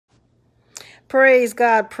Praise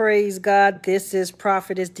God, praise God. This is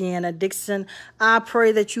Prophetess Deanna DIXON. I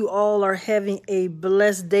pray that you all are having a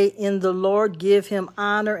blessed day in the Lord. Give him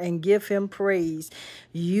honor and give him praise.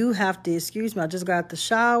 You have to excuse me. I just got the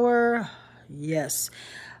shower. Yes.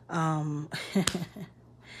 A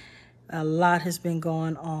lot has been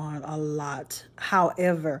going on, a lot.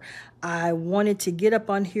 However, I wanted to get up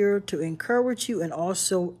on here to encourage you and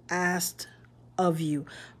also ask of you.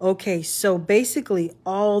 Okay, so basically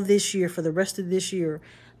all this year, for the rest of this year,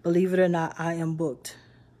 believe it or not, I am booked.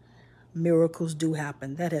 Miracles do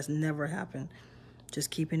happen. That has never happened. Just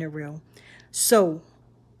keeping it real. So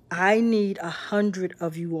I need 100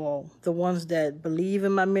 of you all, the ones that believe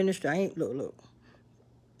in my ministry. Look.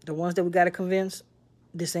 The ones that we got to convince,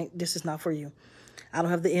 this is not for you. I don't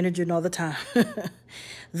have the energy all the time.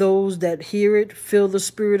 Those that hear it, feel the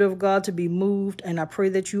Spirit of God to be moved, and I pray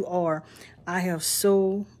that you are. I have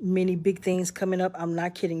so many big things coming up. I'm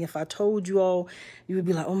not kidding. If I told you all, you would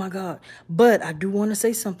be like, oh my God. But I do want to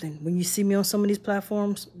say something. When you see me on some of these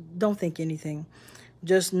platforms, don't think anything.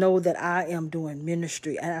 Just know that I am doing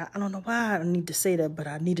ministry. And I don't know why I need to say that, but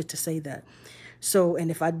I needed to say that. So, and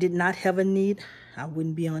if I did not have a need, I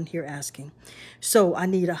wouldn't be on here asking. So I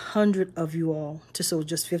need 100 of you all to sow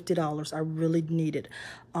just $50. I really need it.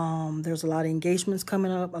 There's a lot of engagements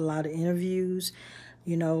coming up, a lot of interviews.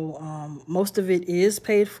 You know, most of it is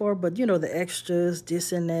paid for, but you know, the extras,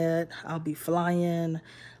 this and that. I'll be flying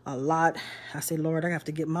a lot. I say, Lord, I have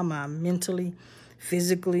to get my mind mentally,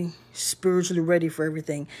 physically, spiritually ready for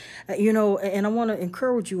everything. You know, and I want to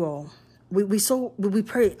encourage you all. We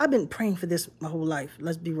pray. I've been praying for this my whole life.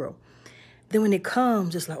 Let's be real. Then when it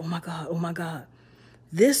comes, it's like, oh my God, oh my God.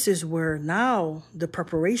 This is where now the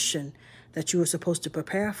preparation that you are supposed to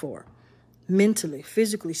prepare for, mentally,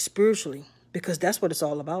 physically, spiritually, because that's what it's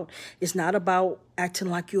all about. It's not about acting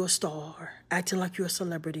like you're a star, acting like you're a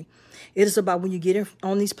celebrity. It is about when you get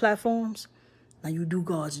on these platforms, now you do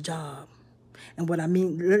God's job. And what I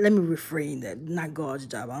mean, let me refrain that, not God's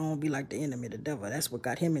job. I don't want to be like the enemy, the devil. That's what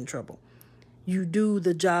got him in trouble. You do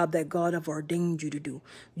the job that God have ordained you to do.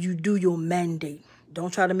 You do your mandate.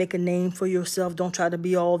 Don't try to make a name for yourself. Don't try to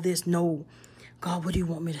be all this. No. God, what do you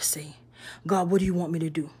want me to say? God, what do you want me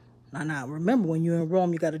to do? Now, remember, when you're in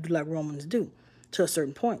Rome, you got to do like Romans do to a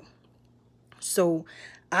certain point. So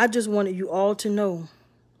I just wanted you all to know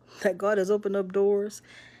that God has opened up doors.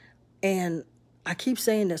 And I keep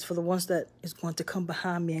saying this for the ones that is going to come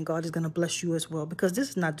behind me, and God is going to bless you as well. Because this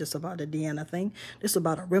is not just about a Deanna thing. This is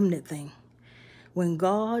about a remnant thing. When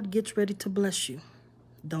God gets ready to bless you,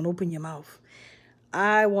 don't open your mouth.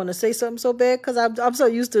 I want to say something so bad because I'm so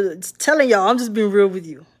used to telling y'all. I'm just being real with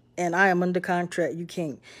you. And I am under contract. You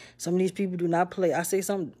can't. Some of these people do not play. I say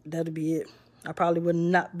something, that'll be it. I probably would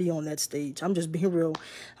not be on that stage. I'm just being real.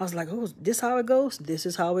 I was like, oh, this how it goes? This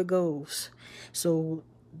is how it goes. So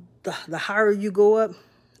the higher you go up,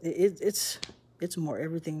 it's more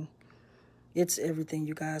everything. It's everything,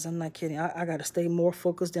 you guys. I'm not kidding. I got to stay more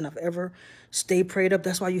focused than I've ever stayed prayed up.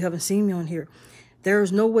 That's why you haven't seen me on here. There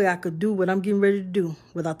is no way I could do what I'm getting ready to do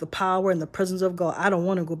without the power and the presence of God. I don't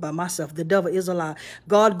want to go by myself. The devil is a lie.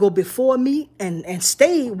 God go before me and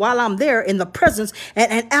stay while I'm there in the presence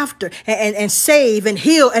and after and save and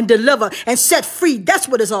heal and deliver and set free. That's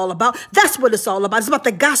what it's all about. That's what it's all about. It's about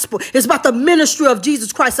the gospel. It's about the ministry of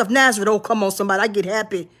Jesus Christ of Nazareth. Oh, come on, somebody. I get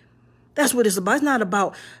happy. That's what it's about. It's not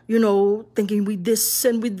about, you know, thinking we this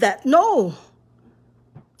and we that. No.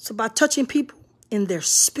 It's about touching people in their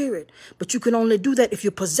spirit. But you can only do that if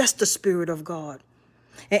you possess the Spirit of God.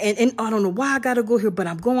 And I don't know why I got to go here, but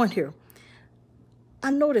I'm going here.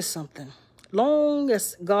 I noticed something. Long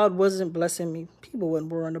as God wasn't blessing me, people weren't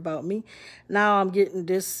worrying about me. Now I'm getting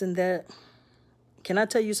this and that. Can I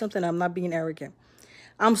tell you something? I'm not being arrogant.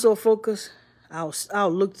 I'm so focused,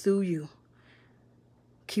 I'll look through you.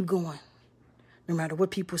 Keep going, no matter what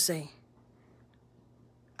people say.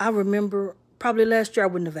 I remember probably last year I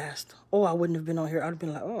wouldn't have asked. Oh, I wouldn't have been on here. I'd have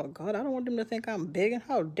been like, oh, God, I don't want them to think I'm begging.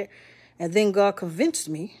 How dare. And then God convinced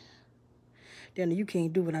me, then you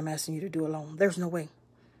can't do what I'm asking you to do alone. There's no way.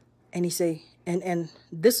 And he say, and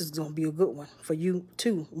this is going to be a good one for you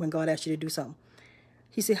too when God asks you to do something.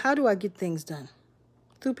 He said, how do I get things done?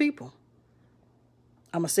 Through people.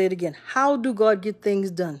 I'm going to say it again. How do God get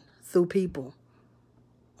things done? Through people.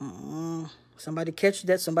 Somebody catch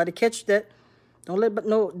that. Somebody catch that. Don't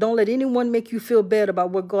let anyone make you feel bad about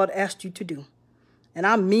what God asked you to do. And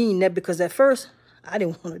I mean that because at first I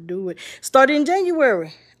didn't want to do it. Started in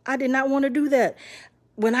January. I did not want to do that.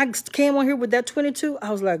 When I came on here with that 22, I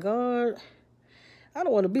was like, God, I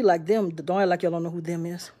don't want to be like them. Don't act like y'all don't know who them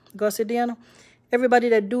is. God said, Deanna, everybody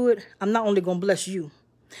that do it, I'm not only going to bless you.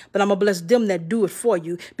 But I'm going to bless them that do it for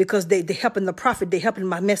you, because they helping the prophet. They helping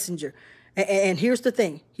my messenger. And here's the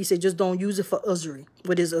thing. He said, just don't use it for usury.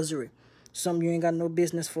 What is usury? Something you ain't got no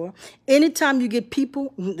business for. Anytime you get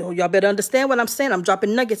people, y'all better understand what I'm saying. I'm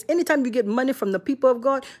dropping nuggets. Anytime you get money from the people of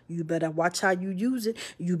God, you better watch how you use it.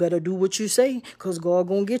 You better do what you say, because God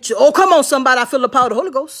gonna get you. Oh, come on, somebody. I feel the power of the Holy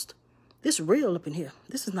Ghost. This is real up in here.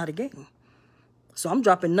 This is not a game. So I'm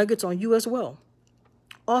dropping nuggets on you as well.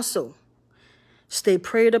 Also, stay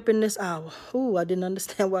prayed up in this hour. Ooh, I didn't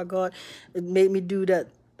understand why God made me do that.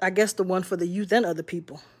 I guess the one for the youth and other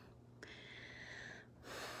people.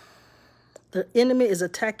 The enemy is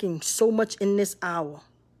attacking so much in this hour.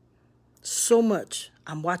 So much.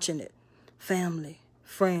 I'm watching it. Family,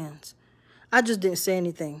 friends. I just didn't say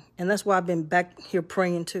anything. And that's why I've been back here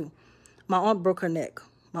praying too. My aunt broke her neck.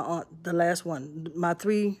 My aunt, the last one. My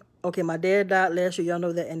dad died last year. Y'all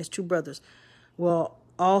know that. And his 2 brothers. Well,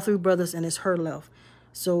 all 3 brothers, and it's her left.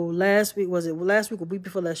 So last week or week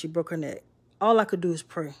before last, she broke her neck. All I could do is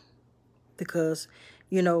pray. Because,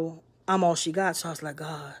 you know, I'm all she got. So I was like,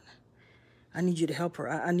 God, I need you to help her.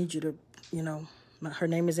 I need you to, you know, her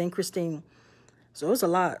name is Aunt Christine. So it's a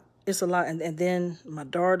lot. It's a lot. And then my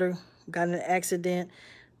daughter got in an accident.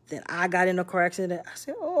 Then I got in a car accident. I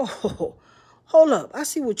said, oh, hold up. I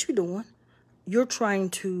see what you're doing. You're trying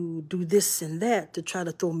to do this and that to try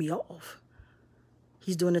to throw me off.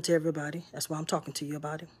 He's doing it to everybody. That's why I'm talking to you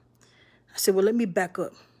about it. I said, well, let me back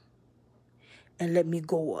up. And let me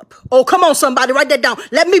go up. Oh, come on, somebody. Write that down.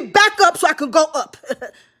 Let me back up so I can go up.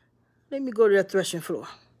 Let me go to that threshing floor.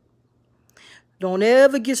 Don't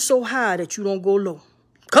ever get so high that you don't go low.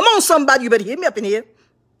 Come on, somebody. You better hit me up in here.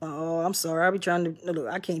 Oh, I'm sorry. I'll be trying to...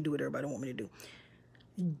 Look, I can't do what everybody want me to do.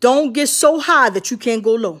 Don't get so high that you can't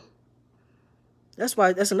go low. That's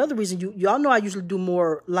why... That's another reason y'all know I usually do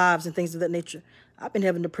more lives and things of that nature. I've been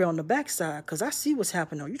having to pray on the backside because I see what's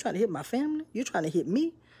happening. Are you trying to hit my family? You're trying to hit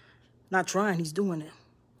me? Not trying. He's doing it.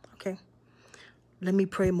 Okay? Let me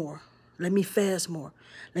pray more. Let me fast more.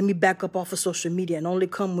 Let me back up off of social media and only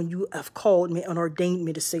come when you have called me and ordained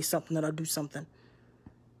me to say something, that I'll do something.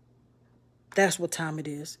 That's what time it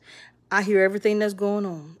is. I hear everything that's going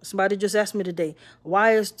on. Somebody just asked me today,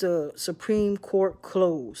 why is the Supreme Court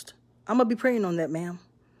closed? I'm going to be praying on that, ma'am.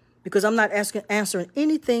 Because I'm not answering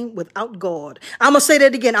anything without God. I'm going to say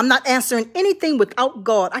that again. I'm not answering anything without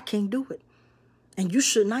God. I can't do it. And you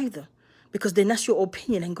shouldn't either. Because then that's your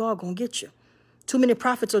opinion and God going to get you. Too many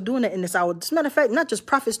prophets are doing that in this hour. As a matter of fact, not just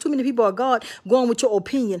prophets, too many people are God going with your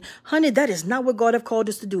opinion. Honey, that is not what God has called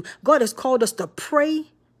us to do. God has called us to pray,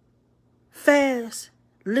 fast,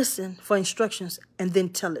 listen for instructions, and then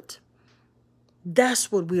tell it.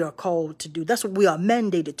 That's what we are called to do. That's what we are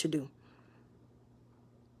mandated to do.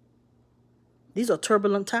 These are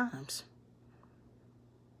turbulent times.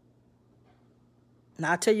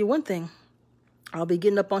 Now, I'll tell you one thing. I'll be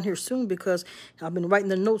getting up on here soon because I've been writing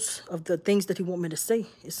the notes of the things that he wants me to say.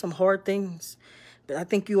 It's some hard things. But I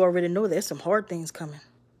think you already know there's some hard things coming.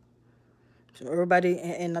 So everybody,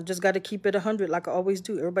 and I just got to keep it 100 like I always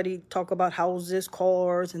do. Everybody talk about houses,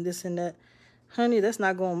 cars, and this and that. Honey,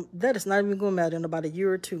 that is not even going to matter in about a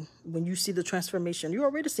year or two when you see the transformation. You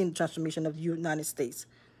already seen the transformation of the United States.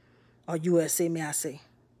 Or USA, may I say.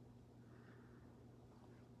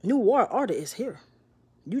 New world order is here.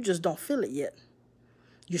 You just don't feel it yet.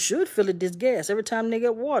 You should feel it, this gas. Every time they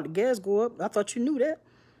get water, gas go up. I thought you knew that.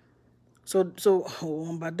 So,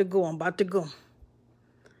 I'm about to go.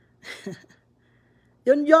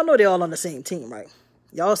 Y'all know they're all on the same team, right?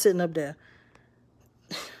 Y'all sitting up there.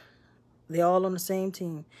 They're all on the same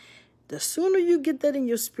team. The sooner you get that in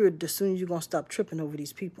your spirit, the sooner you're going to stop tripping over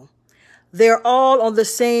these people. They're all on the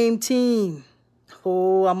same team.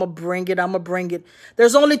 Oh, I'm going to bring it.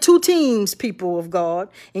 There's only 2 teams, people of God,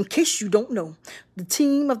 in case you don't know. The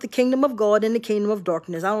team of the kingdom of God and the kingdom of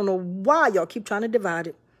darkness. I don't know why y'all keep trying to divide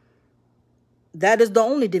it. That is the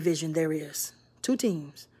only division there is. 2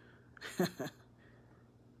 teams.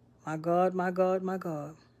 My God, my God, my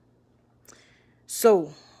God.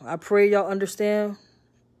 So, I pray y'all understand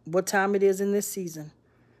what time it is in this season.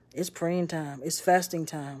 It's praying time. It's fasting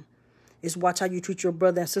time. It's watch how you treat your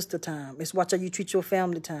brother and sister time. It's watch how you treat your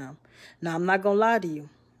family time. Now, I'm not going to lie to you.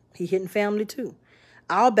 He hitting family too.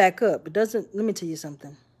 I'll back up. Let me tell you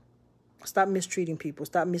something. Stop mistreating people.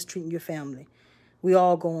 Stop mistreating your family. We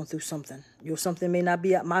all going through something. Your something may not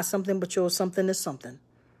be my something, but your something is something.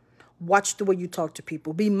 Watch the way you talk to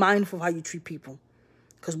people. Be mindful of how you treat people.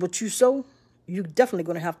 Because what you sow, you're definitely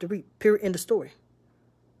going to have to reap. Period. End of story.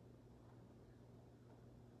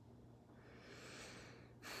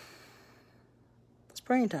 It's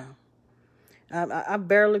praying time. I've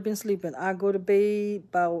barely been sleeping. I go to bed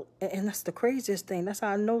about, and that's the craziest thing. That's how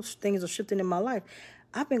I know things are shifting in my life.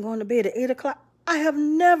 I've been going to bed at 8 o'clock. I have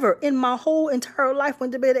never in my whole entire life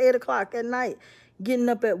went to bed at 8 o'clock at night. Getting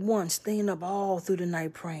up at 1, staying up all through the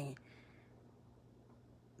night praying.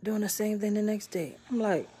 Doing the same thing the next day. I'm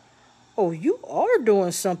like, oh, you are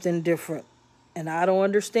doing something different. And I don't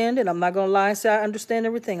understand it. I'm not going to lie and say I understand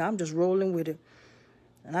everything. I'm just rolling with it.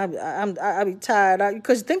 And I be tired.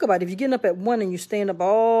 Because think about it. If you're getting up at 1 and you're staying up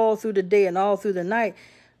all through the day and all through the night,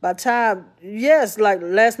 by the time, yes, like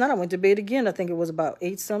last night I went to bed again. I think it was about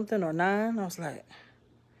 8 something or 9. I was like,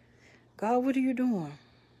 God, what are you doing?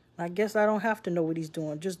 I guess I don't have to know what he's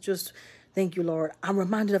doing. Just thank you, Lord. I'm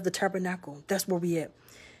reminded of the tabernacle. That's where we at.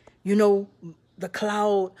 You know, the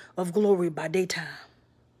cloud of glory by daytime.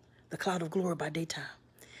 The cloud of glory by daytime.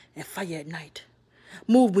 And fire at night.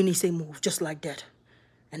 Move when he say move, just like that.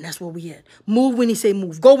 And that's where we at. Move when he say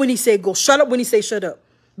move. Go when he say go. Shut up when he say shut up.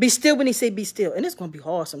 Be still when he say be still. And it's going to be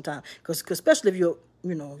hard sometimes. Because especially if you're,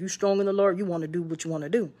 you're strong in the Lord, you want to do what you want to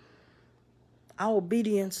do. Our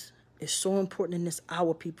obedience is so important in this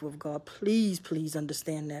hour, people of God. Please, please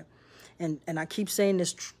understand that. And I keep saying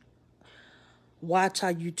this. Watch how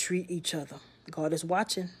you treat each other. God is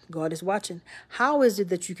watching. God is watching. How is it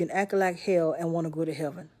that you can act like hell and want to go to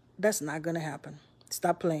heaven? That's not going to happen.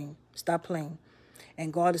 Stop playing. Stop playing.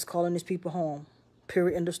 And God is calling his people home.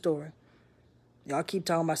 Period. End of story. Y'all keep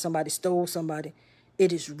talking about somebody stole somebody.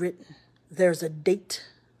 It is written. There's a date.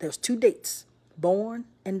 There's 2 dates. Born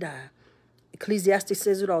and die. Ecclesiastes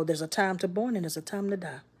says it all. There's a time to born and there's a time to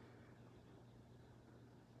die.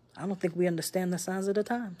 I don't think we understand the signs of the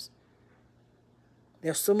times.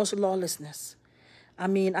 There's so much lawlessness. I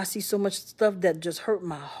mean, I see so much stuff that just hurt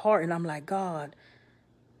my heart. And I'm like, God.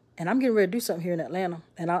 And I'm getting ready to do something here in Atlanta.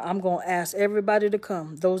 And I'm going to ask everybody to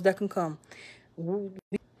come. Those that can come.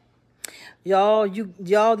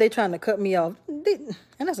 Y'all, they trying to cut me off. And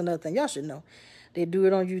that's another thing. Y'all should know. They do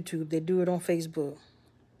it on YouTube. They do it on Facebook.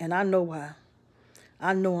 And I know why.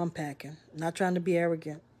 I know I'm packing. Not trying to be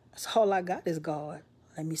arrogant. That's all I got is God.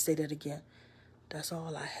 Let me say that again. That's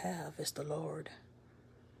all I have is the Lord.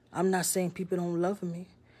 I'm not saying people don't love me.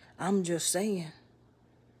 I'm just saying.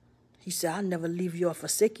 He said, I'll never leave you or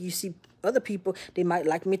forsake you. You see, other people, they might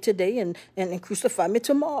like me today and crucify me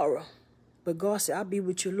tomorrow. But God said, I'll be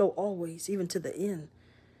with you, lo, always, even to the end.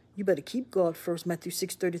 You better keep God first, Matthew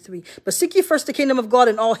 6:33. But seek ye first the kingdom of God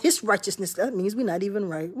and all his righteousness. That means we're not even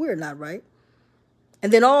right. We're not right.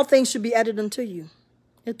 And then all things should be added unto you.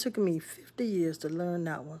 It took me 50 years to learn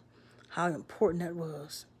that one, how important that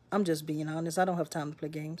was. I'm just being honest. I don't have time to play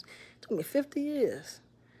games. It took me 50 years.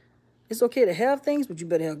 It's okay to have things, but you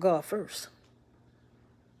better have God first.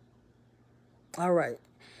 All right.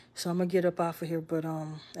 So I'm going to get up off of here. But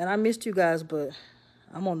and I missed you guys, but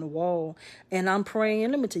I'm on the wall. And I'm praying.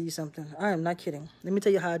 And let me tell you something. I am not kidding. Let me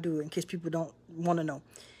tell you how I do it in case people don't want to know.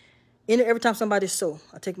 Every time somebody sow,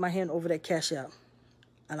 I take my hand over that cash out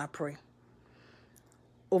and I pray.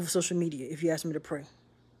 Over social media, if you ask me to pray.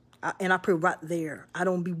 And I pray right there. I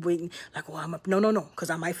don't be waiting like, oh, I'm up. No, because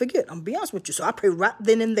I might forget. I'm going to be honest with you. So I pray right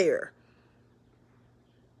then and there.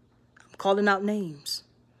 I'm calling out names.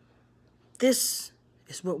 This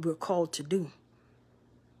is what we're called to do.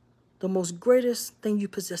 The most greatest thing you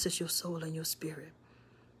possess is your soul and your spirit.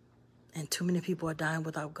 And too many people are dying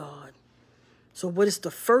without God. So what is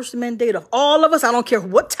the first mandate of all of us? I don't care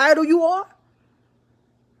what title you are.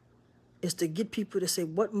 Is to get people to say,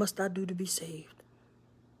 what must I do to be saved?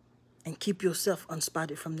 And keep yourself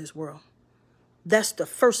unspotted from this world. That's the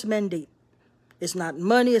first mandate. It's not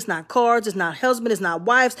money, it's not cars, it's not husband, it's not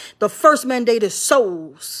wives. The first mandate is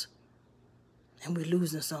souls. And we're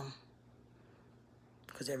losing some.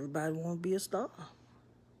 Because everybody won't be a star.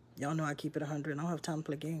 Y'all know I keep it 100. I don't have time to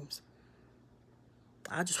play games.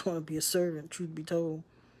 I just want to be a servant, truth be told.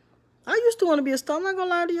 I used to want to be a star. I'm not going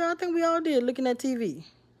to lie to y'all. I think we all did, looking at TV.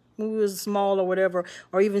 When we was small or whatever,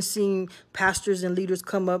 or even seeing pastors and leaders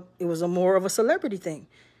come up, it was more of a celebrity thing.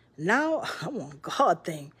 Now, I want a God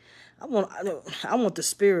thing. I want the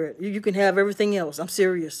spirit. You can have everything else. I'm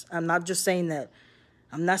serious. I'm not just saying that.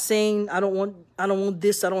 I'm not saying I don't want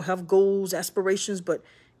this. I don't have goals, aspirations, but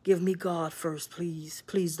give me God first, please.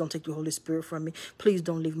 Please don't take the Holy Spirit from me. Please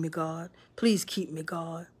don't leave me, God. Please keep me,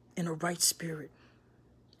 God, in a right spirit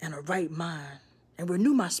and a right mind. And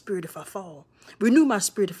renew my spirit if I fall. Renew my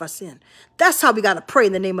spirit if I sin. That's how we got to pray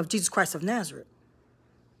in the name of Jesus Christ of Nazareth.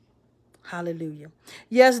 Hallelujah.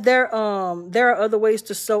 Yes, there are other ways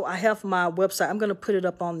to sow. I have my website. I'm going to put it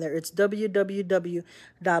up on there. It's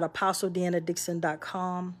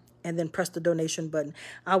www.apostledeannadixon.com and then press the donation button.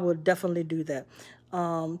 I will definitely do that.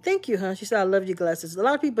 Thank you, huh? She said, I love your glasses. A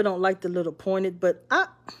lot of people don't like the little pointed, but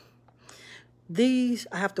these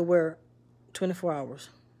I have to wear 24 hours.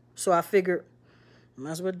 So I figured,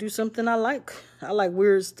 might as well do something I like. I like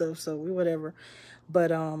weird stuff, so whatever.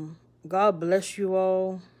 But God bless you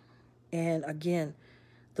all. And again,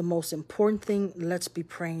 the most important thing, let's be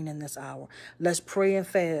praying in this hour. Let's pray and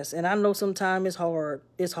fast. And I know sometimes it's hard.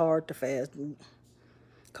 It's hard to fast.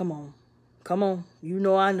 Come on. Come on. You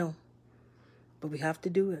know I know. But we have to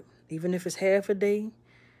do it. Even if it's half a day.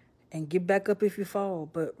 And get back up if you fall.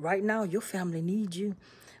 But right now, your family needs you.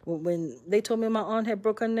 When they told me my aunt had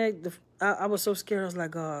broke her neck, I was so scared. I was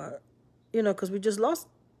like, God, because we just lost,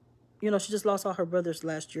 she just lost all her brothers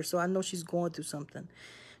last year. So I know she's going through something.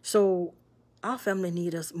 So our family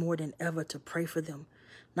need us more than ever to pray for them.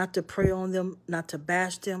 Not to pray on them, not to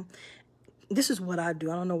bash them. This is what I do.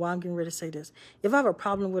 I don't know why I'm getting ready to say this. If I have a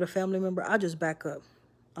problem with a family member, I just back up.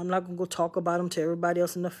 I'm not going to go talk about them to everybody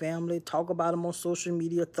else in the family, talk about them on social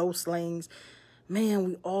media, throw slangs. Man,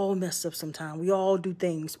 we all mess up sometimes. We all do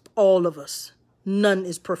things, all of us. None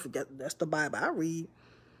is perfect. That's the Bible I read.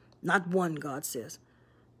 Not one, God says.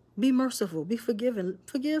 Be merciful, be forgiving,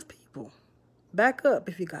 forgive people. Back up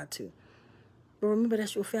if you got to. But remember,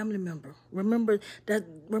 that's your family member. Remember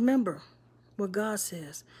what God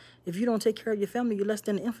says. If you don't take care of your family, you're less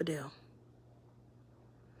than an infidel.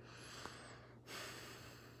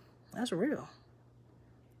 That's real.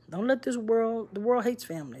 Don't let the world hates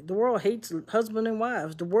family. The world hates husband and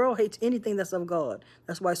wives. The world hates anything that's of God.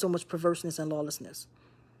 That's why so much perverseness and lawlessness.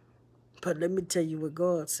 But let me tell you what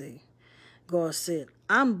God said. God said,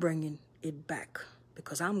 I'm bringing it back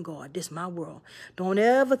because I'm God. This is my world. Don't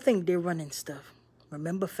ever think they're running stuff.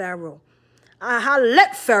 Remember Pharaoh. I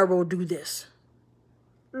let Pharaoh do this.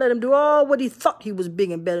 Let him do all what he thought he was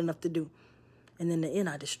big and better enough to do. And in the end,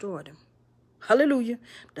 I destroyed him. Hallelujah.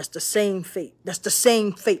 That's the same fate. That's the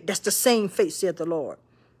same fate. That's the same fate, said the Lord.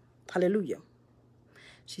 Hallelujah.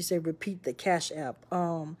 She said, repeat the Cash App.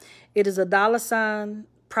 It is $,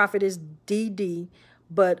 Prophetess DD.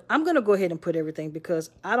 But I'm going to go ahead and put everything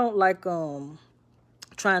because I don't like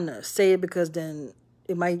trying to say it because then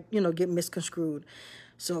it might, get misconstrued.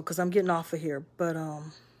 So, because I'm getting off of here. But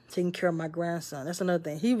taking care of my grandson. That's another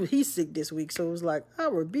thing. He's sick this week. So it was like, I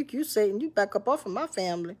rebuke you, Satan. You back up off of my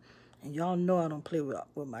family. And y'all know I don't play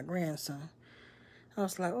with my grandson. I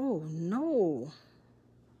was like, oh, no.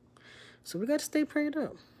 So we got to stay prayed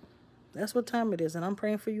up. That's what time it is. And I'm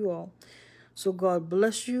praying for you all. So God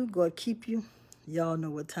bless you. God keep you. Y'all know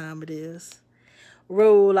what time it is.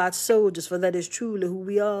 Roll out, soldiers, for that is truly who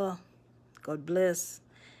we are. God bless.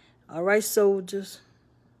 All right, soldiers.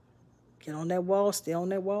 Get on that wall. Stay on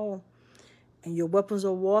that wall. And your weapons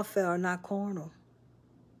of warfare are not carnal.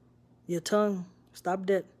 Your tongue, stop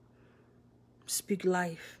that. Speak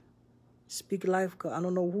life. Speak life. I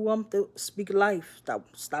don't know who I'm to speak life.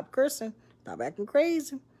 Stop cursing. Stop acting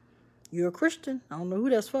crazy. You're a Christian. I don't know who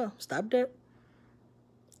that's for. Stop that.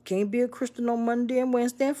 Can't be a Christian on Monday and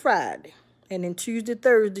Wednesday and Friday. And then Tuesday,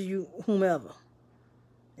 Thursday, you whomever.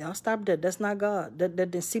 Y'all stop that. That's not God. That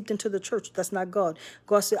then seeped into the church. That's not God.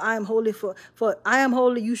 God said, I am holy for I am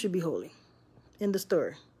holy, you should be holy. In the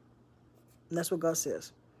story. And that's what God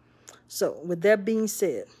says. So with that being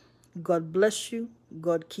said, God bless you.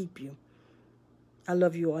 God keep you. I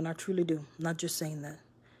love you all, and I truly do. Not just saying that.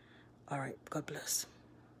 All right. God bless.